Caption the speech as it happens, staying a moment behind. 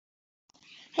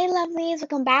Hey lovelies,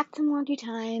 welcome back to More Two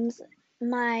Times.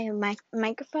 My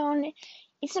microphone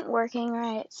isn't working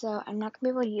right, so I'm not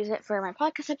gonna be able to use it for my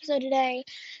podcast episode today.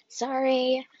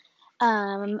 Sorry.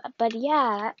 But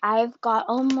yeah, I've got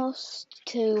almost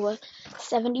to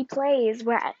 70 plays.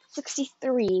 We're at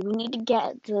 63. We need to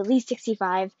get to at least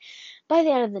 65 by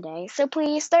the end of the day. So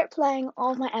please start playing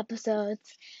all of my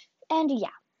episodes. And yeah,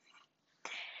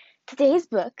 today's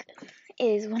book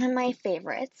is one of my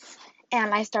favorites,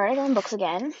 and I started on books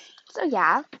again. So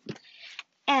yeah.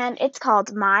 And it's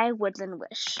called My Woodland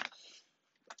Wish.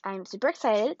 I'm super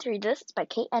excited to read this. It's by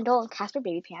Kate Endell and Casper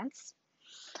Babypants.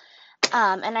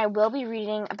 And I will be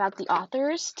reading about the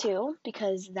authors too,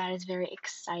 because that is very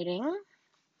exciting.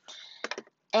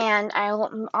 And I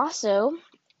will also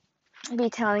be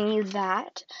telling you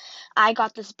that I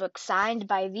got this book signed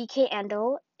by V.K.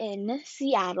 Endell in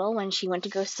Seattle when she went to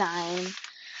go sign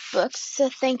books. So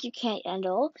thank you, Kate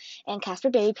Endell and Casper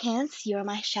Babypants. You are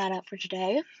my shout out for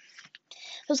today.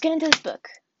 So let's get into this book.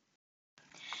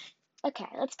 Okay,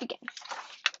 let's begin.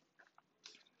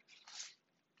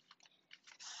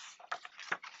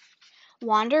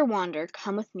 Wander, wander,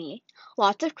 come with me.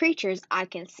 Lots of creatures I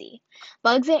can see.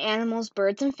 Bugs and animals,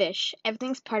 birds and fish.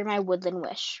 Everything's part of my woodland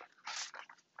wish.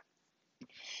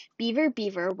 Beaver,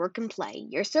 beaver, work and play.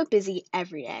 You're so busy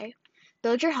every day.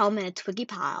 Build your home in a twiggy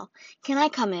pile. Can I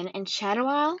come in and chat a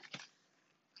while?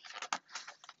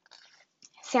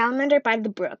 Salamander by the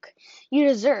brook. You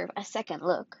deserve a second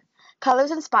look. Colors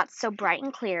and spots so bright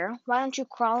and clear. Why don't you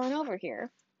crawl in over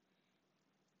here?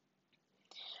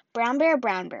 Brown bear,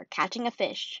 catching a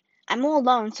fish. I'm all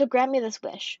alone, so grant me this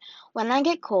wish. When I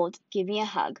get cold, give me a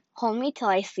hug. Hold me till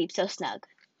I sleep so snug.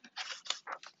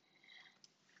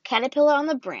 Caterpillar on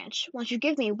the branch, won't you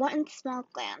give me one small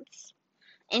glance?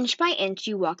 Inch by inch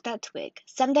you walk that twig.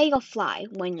 Someday you'll fly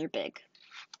when you're big.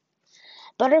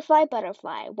 Butterfly,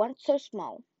 butterfly, once so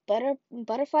small.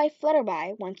 Butterfly flutter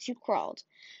by, once you crawled.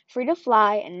 Free to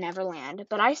fly and never land,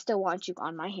 but I still want you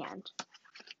on my hand.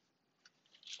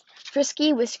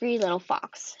 Frisky, whiskery little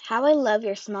fox, how I love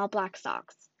your small black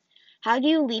socks. How do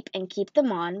you leap and keep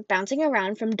them on, bouncing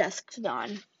around from dusk to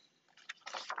dawn?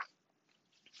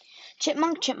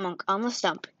 Chipmunk, chipmunk, on the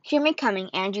stump, hear me coming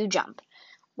and you jump.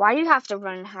 Why do you have to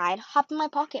run and hide? Hop in my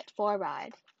pocket for a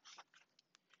ride.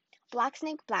 Black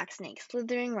snake,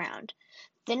 slithering round,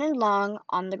 thin and long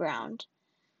on the ground.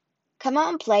 Come out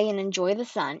and play and enjoy the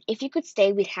sun. If you could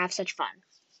stay, we'd have such fun.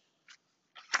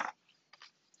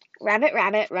 Rabbit,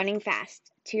 rabbit, running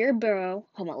fast, to your burrow,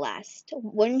 home at last.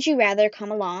 Wouldn't you rather come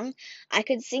along? I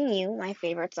could sing you my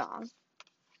favorite song.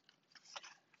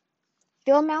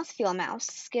 Field mouse,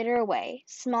 skitter away.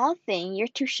 Small thing, you're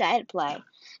too shy to play.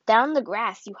 Down in the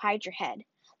grass you hide your head.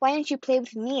 Why don't you play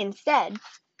with me instead?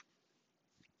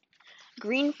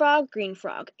 Green frog,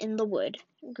 in the wood.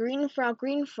 Green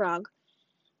frog,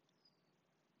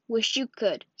 wish you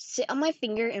could. Sit on my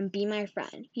finger and be my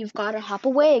friend. You've got to hop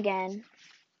away again.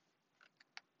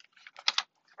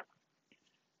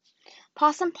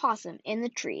 Possum, possum, in the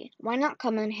tree. Why not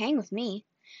come and hang with me?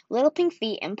 Little pink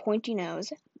feet and pointy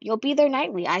nose. You'll be there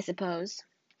nightly, I suppose.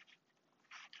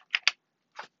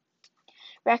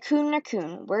 Raccoon,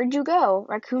 raccoon, where'd you go?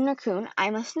 Raccoon, raccoon, I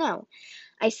must know.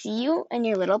 I see you in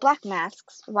your little black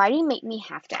masks. Why do you make me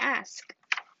have to ask?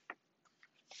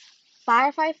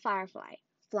 Firefly, firefly,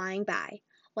 flying by.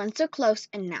 Once so close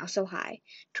and now so high.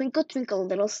 Twinkle, twinkle,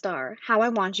 little star, how I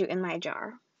want you in my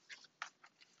jar.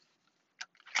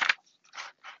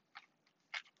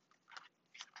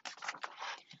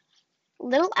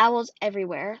 Little owls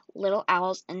everywhere, little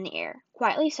owls in the air,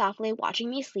 quietly, softly watching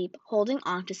me sleep, holding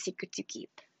on to secrets you keep.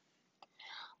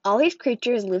 All these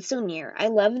creatures live so near. I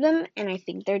love them and I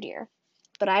think they're dear.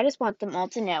 But I just want them all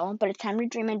to know, but it's time to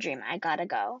dream a dream. I gotta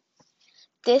go.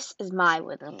 This is my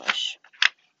woodland wish.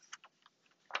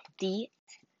 The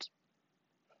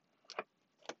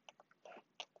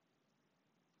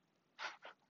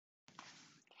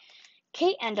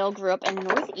Kate Endell grew up in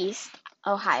Northeast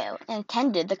Ohio and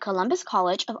attended the Columbus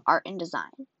College of Art and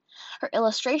Design. Her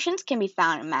illustrations can be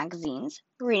found in magazines,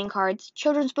 greeting cards,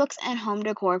 children's books, and home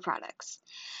decor products.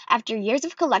 After years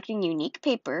of collecting unique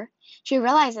paper, she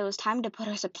realized it was time to put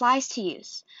her supplies to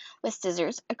use. With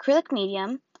scissors, acrylic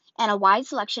medium, and a wide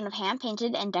selection of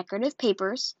hand-painted and decorative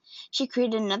papers, she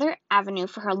created another avenue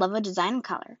for her love of design and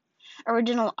color.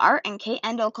 Original art and Kate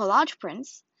Endell collage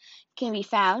prints can be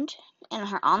found in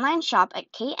her online shop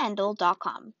at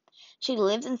kateendell.com. She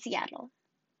lives in Seattle.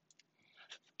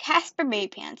 Casper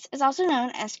Babypants is also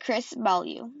known as Chris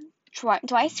Ballew,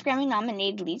 twice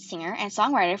Grammy-nominated lead singer and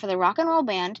songwriter for the rock and roll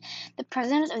band The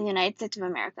Presidents of the United States of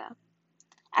America.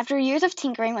 After years of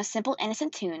tinkering with simple,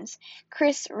 innocent tunes,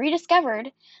 Chris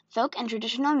rediscovered folk and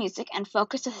traditional music and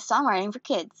focused his songwriting for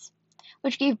kids,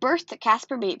 which gave birth to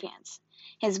Caspar Babypants.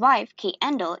 His wife, Kate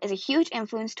Endell, is a huge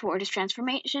influence toward his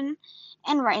transformation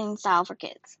and writing style for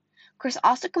kids. Chris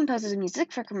also composes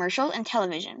music for commercials and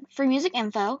television. For music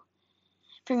info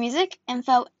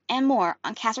and more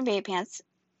on Caspar Babypants,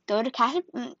 go to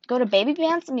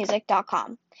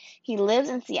babypantsmusic.com. He lives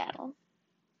in Seattle.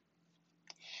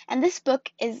 And this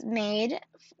book is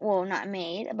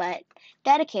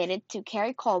dedicated to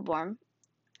Carrie Colburn,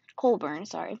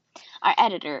 our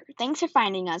editor. Thanks for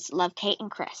finding us. Love, Kate and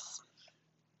Chris.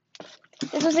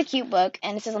 This was a cute book,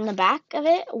 and it says on the back of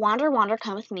it, "Wander, wander,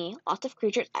 come with me. Lots of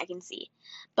creatures I can see.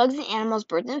 Bugs and animals,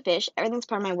 birds and fish. Everything's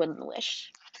part of my woodland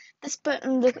wish." This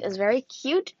book is very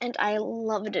cute, and I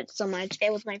loved it so much.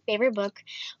 It was my favorite book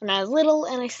when I was little,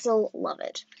 and I still love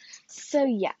it. So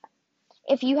yeah.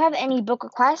 If you have any book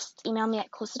requests, email me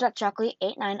at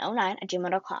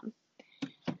closer.chocolate8909@gmail.com.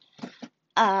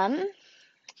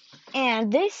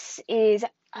 And this is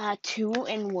a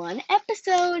 2-in-1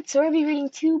 episode, so we'll be reading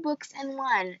 2 books in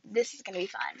one. This is going to be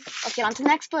fun. Let's get on to the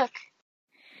next book.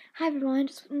 Hi everyone,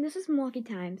 this is Milwaukee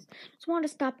Times. Just wanted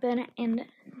to stop in and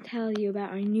tell you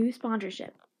about our new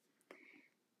sponsorship.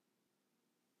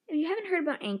 If you haven't heard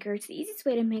about Anchor, it's the easiest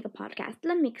way to make a podcast.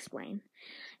 Let me explain.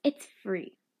 It's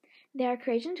free. There are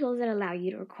creation tools that allow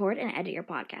you to record and edit your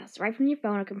podcast right from your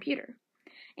phone or computer.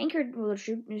 Anchor will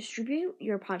distribute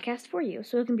your podcast for you,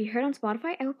 so it can be heard on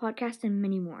Spotify, Apple Podcasts, and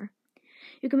many more.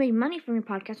 You can make money from your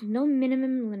podcast with no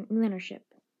minimum listenership.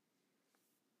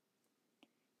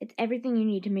 It's everything you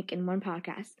need to make in one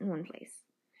podcast in one place.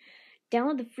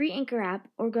 Download the free Anchor app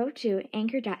or go to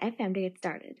anchor.fm to get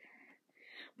started.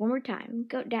 One more time,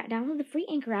 download the free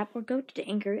Anchor app or go to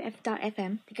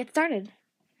anchor.fm to get started.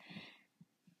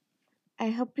 I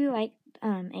hope you like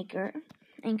Anchor,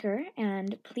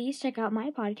 and please check out my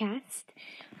podcast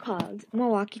called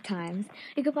Milwaukee Times.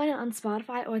 You can find it on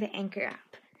Spotify or the Anchor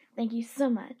app. Thank you so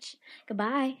much.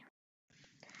 Goodbye.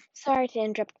 Sorry to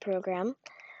interrupt the program.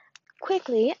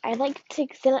 Quickly, I'd like to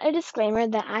send out a disclaimer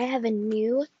that I have a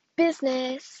new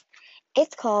business.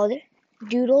 It's called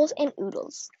Doodles and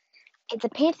Oodles. It's a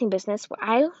painting business where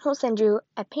I will send you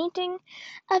a painting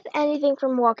of anything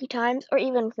from Milwaukee Times or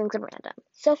even things at random.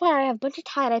 So far, I have a bunch of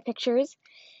tie-dye pictures,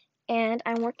 and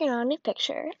I'm working on a new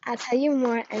picture. I'll tell you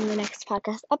more in the next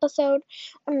podcast episode,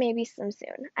 or maybe some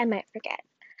soon. I might forget.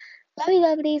 Love you,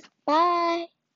 lovelies. Bye!